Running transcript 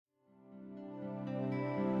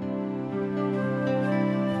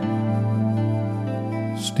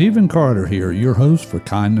Stephen Carter here, your host for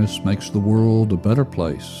Kindness Makes the World a Better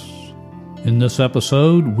Place. In this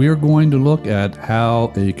episode, we're going to look at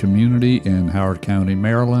how a community in Howard County,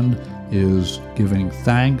 Maryland is giving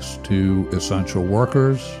thanks to essential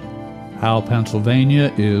workers, how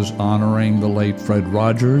Pennsylvania is honoring the late Fred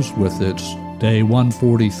Rogers with its Day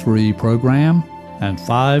 143 program, and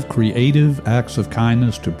 5 creative acts of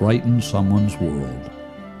kindness to brighten someone's world.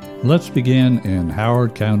 Let's begin in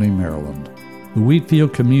Howard County, Maryland. The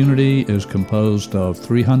Wheatfield community is composed of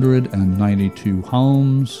 392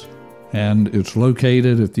 homes, and it's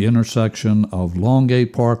located at the intersection of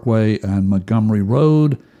Longgate Parkway and Montgomery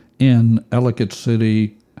Road in Ellicott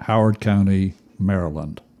City, Howard County,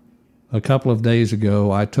 Maryland. A couple of days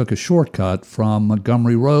ago, I took a shortcut from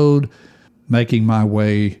Montgomery Road, making my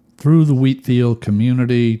way through the Wheatfield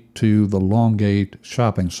community to the Longgate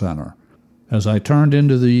Shopping Center. As I turned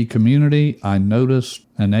into the community, I noticed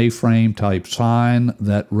an A-frame type sign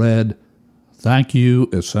that read, "Thank you,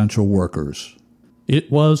 essential workers."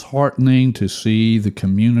 It was heartening to see the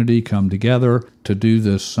community come together to do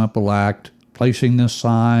this simple act, placing this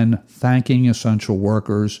sign, thanking essential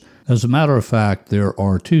workers. As a matter of fact, there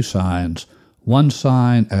are 2 signs, one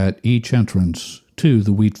sign at each entrance to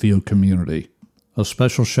the Wheatfield community. A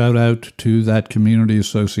special shout out to that community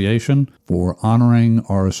association for honoring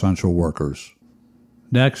our essential workers.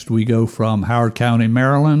 Next, we go from Howard County,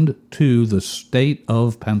 Maryland to the state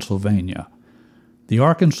of Pennsylvania. The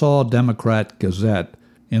Arkansas Democrat Gazette,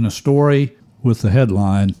 in a story with the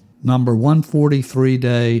headline, Number 143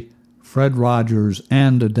 Day, Fred Rogers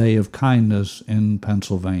and a Day of Kindness in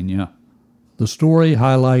Pennsylvania. The story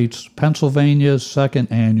highlights Pennsylvania's second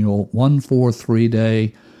annual 143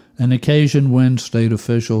 Day, an occasion when state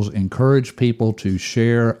officials encourage people to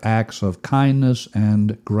share acts of kindness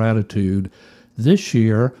and gratitude. This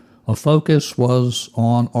year, a focus was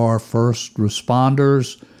on our first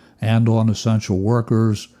responders and on essential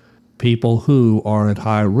workers, people who are at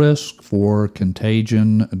high risk for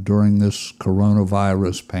contagion during this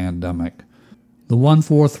coronavirus pandemic. The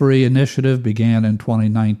 143 initiative began in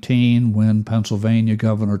 2019 when Pennsylvania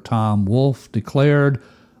Governor Tom Wolf declared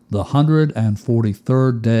the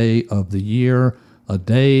 143rd day of the year a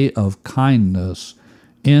day of kindness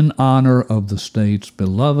in honor of the state's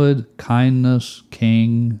beloved kindness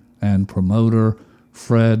king and promoter,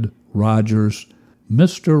 Fred Rogers.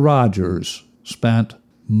 Mr. Rogers spent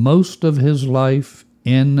most of his life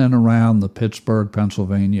in and around the Pittsburgh,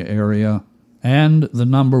 Pennsylvania area, and the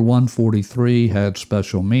number 143 had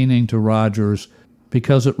special meaning to Rogers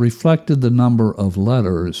because it reflected the number of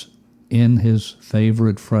letters in his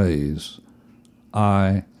favorite phrase,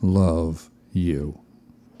 "I love you."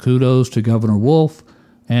 Kudos to Governor Wolf,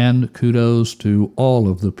 and kudos to all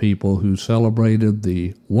of the people who celebrated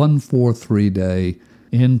the 143 Day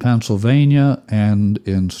in Pennsylvania and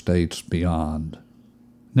in states beyond.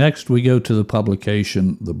 Next, we go to the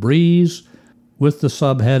publication The Breeze with the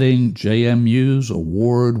subheading JMU's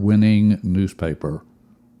award-winning newspaper.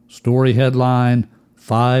 Story headline,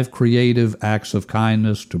 5 creative acts of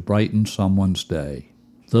kindness to brighten someone's day.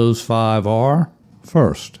 Those 5 are,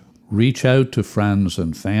 first, reach out to friends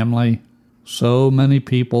and family. So many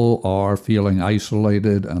people are feeling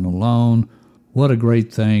isolated and alone. What a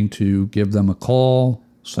great thing to give them a call,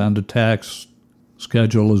 send a text,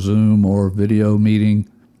 schedule a Zoom or video meeting.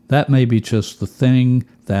 That may be just the thing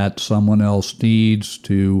that someone else needs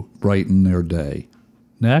to brighten their day.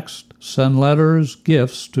 Next, send letters,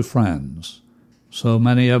 gifts to friends. So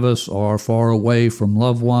many of us are far away from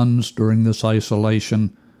loved ones during this isolation.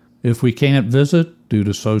 If we can't visit due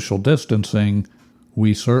to social distancing,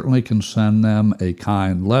 we certainly can send them a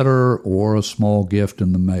kind letter or a small gift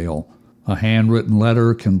in the mail. A handwritten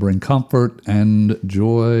letter can bring comfort and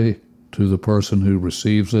joy to the person who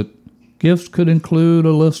receives it. Gifts could include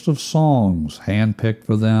a list of songs handpicked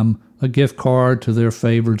for them, a gift card to their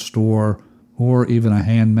favorite store, or even a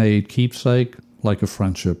handmade keepsake like a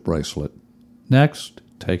friendship bracelet. Next,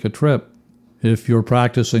 take a trip. If you're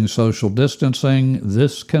practicing social distancing,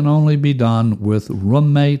 this can only be done with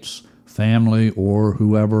roommates, family, or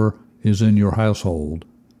whoever is in your household.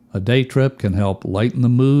 A day trip can help lighten the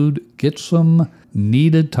mood, get some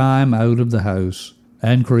needed time out of the house,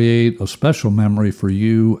 and create a special memory for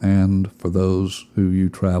you and for those who you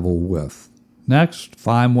travel with. Next,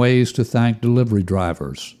 find ways to thank delivery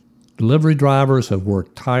drivers. Delivery drivers have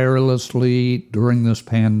worked tirelessly during this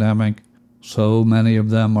pandemic. So many of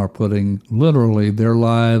them are putting literally their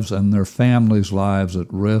lives and their families' lives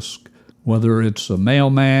at risk, whether it's a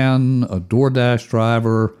mailman, a DoorDash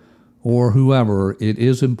driver, or whoever. It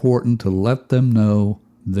is important to let them know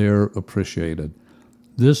they're appreciated.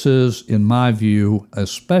 This is, in my view,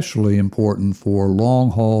 especially important for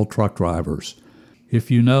long-haul truck drivers.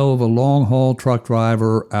 If you know of a long-haul truck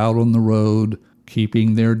driver out on the road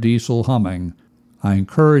keeping their diesel humming, I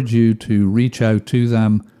encourage you to reach out to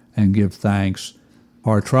them and give thanks.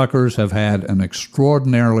 Our truckers have had an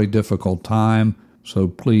extraordinarily difficult time, so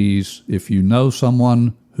please, if you know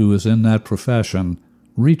someone who is in that profession,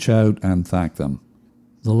 reach out and thank them.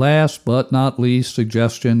 The last but not least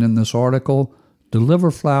suggestion in this article: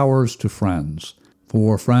 deliver flowers to friends.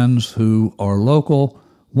 For friends who are local,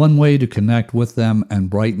 one way to connect with them and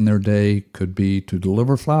brighten their day could be to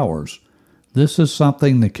deliver flowers. This is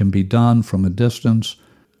something that can be done from a distance,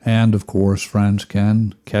 and of course friends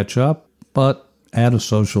can catch up, but at a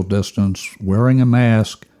social distance, wearing a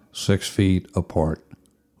mask 6 feet apart.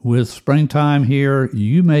 With springtime here,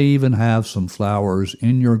 you may even have some flowers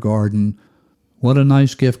in your garden. What a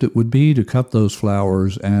nice gift it would be to cut those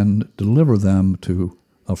flowers and deliver them to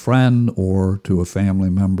a friend or to a family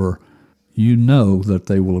member. You know that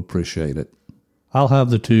they will appreciate it. I'll have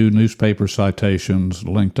the 2 newspaper citations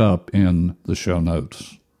linked up in the show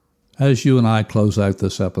notes. As you and I close out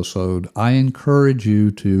this episode, I encourage you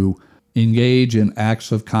to engage in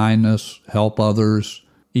acts of kindness, help others.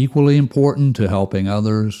 Equally important to helping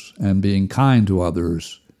others and being kind to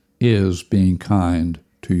others is being kind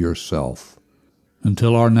to yourself.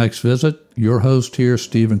 Until our next visit, your host here,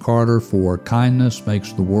 Stephen Carter, for Kindness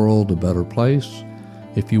Makes the World a Better Place.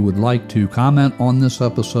 If you would like to comment on this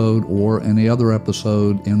episode or any other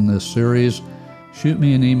episode in this series, shoot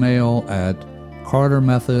me an email at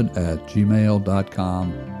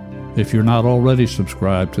cartermethod@gmail.com. If you're not already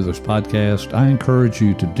subscribed to this podcast, I encourage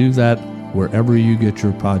you to do that wherever you get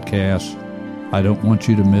your podcasts. I don't want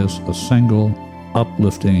you to miss a single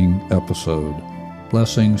uplifting episode.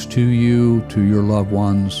 Blessings to you, to your loved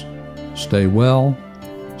ones. Stay well,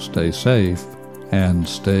 stay safe, and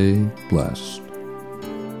stay blessed.